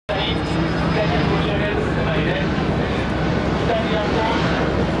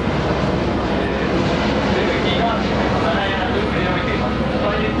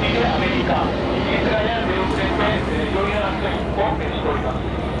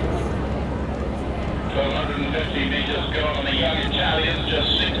1250 meters gone, and the young Italians,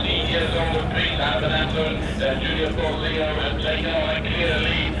 just 16 years old at Pete Albananto and Giulio Borzio have taken on a clear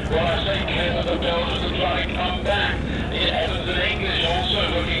lead. Well, I say clear, but the Belgians are trying to come back. Evans and English also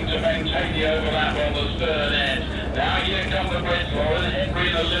looking to maintain the overlap on the stern end. Now here come the Brits, Lauren Henry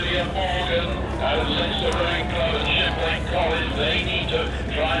and Olivia Morgan, out of Sexter Rowing Club and Shipwreck College. They need to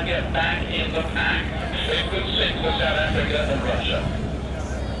try and get back in the pack. 5th and 6th for South Africa and Russia.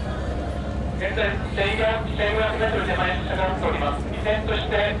 現在、1500m手前に下がっております。依然とし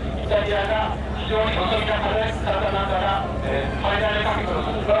てイタリアが非常に細身な体ながら、ファイナルかけての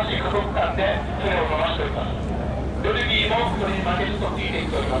素晴らしい加速感で船を伸ばしております。ベルギーもそれに負けじとついていっ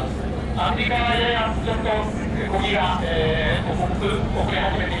ております。アメリカはややちょっと漕ぎが、遅れ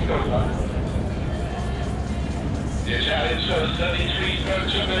始めてきております。The Italians first 33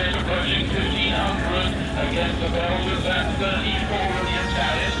 strokes of it, approaching 1500 against the Belgians at 34, and the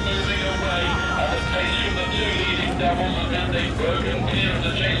Italians moving away at the pace from the two leading doubles, and then they've broken clear of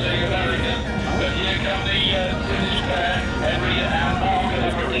the chasing Americans. But here come the British pair, Henry and Morgan,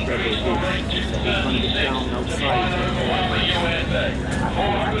 have increased the rate to 36 to try and overwhelm the USA.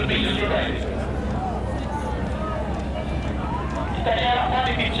 400 meters remaining. イタリアが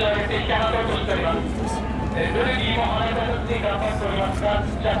3ピッチを上げて引き離そうとしております。ベルギーも離れた時に頑張っておりますが、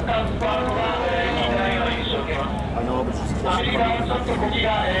若干スパートが効いてないような印象を受けます。アメリカはちょっと漕ぎ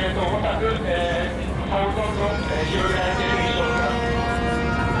が重たく、差をどんどん広げられている印象を受けます。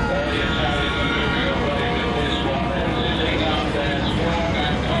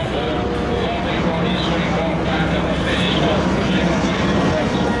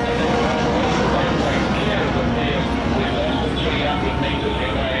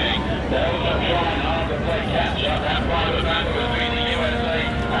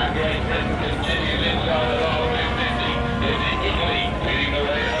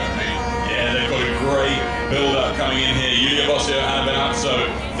Build-up coming in here. Giulio Borzio and Benazzo,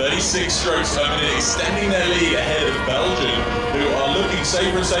 36 strokes per minute, extending their lead ahead of Belgium, who are looking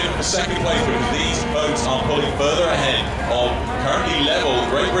safer and safer for second place because these boats are pulling further ahead of currently level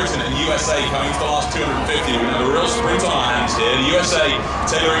Great Britain and USA coming to the last 250. We're going to have a real sprint on our hands here. The USA,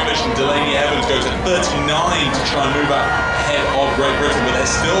 Taylor English and Delaney Evans go to 39 to try and move up ahead of Great Britain, but they're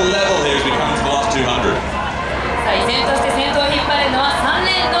still level here as we come into the last 200. 依然として先頭を引っ張るのは3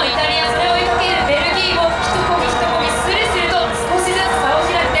レーンのイタリア、それを追いかけるベルギーも一漕ぎ一漕ぎスルスルと少しずつ差を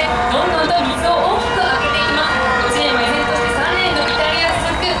開いてどんどんと水を大きく開けていきます。1レーンも依然として3レーンのイタリア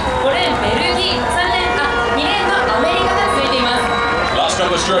続く、5レーンベルギー、2レーンのアメリカが続いています。 Last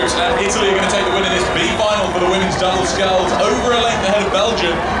couple of strokes, and Italy are going to take the win in this B final for the women's double sculls, over a length ahead of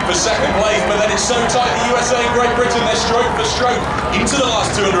Belgium for second place. But then it's so tight, the USA and Great Britain, they're stroke for stroke into the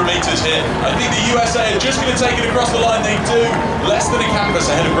last 200 meters here. I think the USA are just going to take it across the line. They do, less than a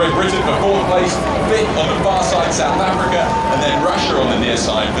canvas ahead of Great Britain for fourth place, fifth on the far side South Africa, and then Russia on the near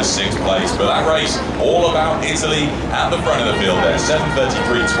side for sixth place. But that race, all about Italy at the front of the field there,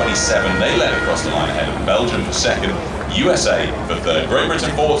 7:33.27. They led across the line ahead of Belgium for second, USA for third, Great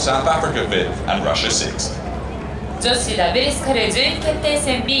Britain fourth, South Africa fifth, and Russia sixth. 女子ダブルスカル順位決定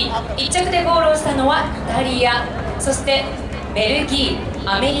戦 B1 着でゴールをしたのはイタリア、そしてベルギー、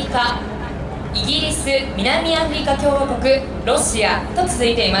アメリカ、イギリス、南アフリカ共和国、ロシアと続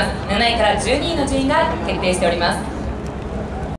いています。7位から12位の順位が決定しております。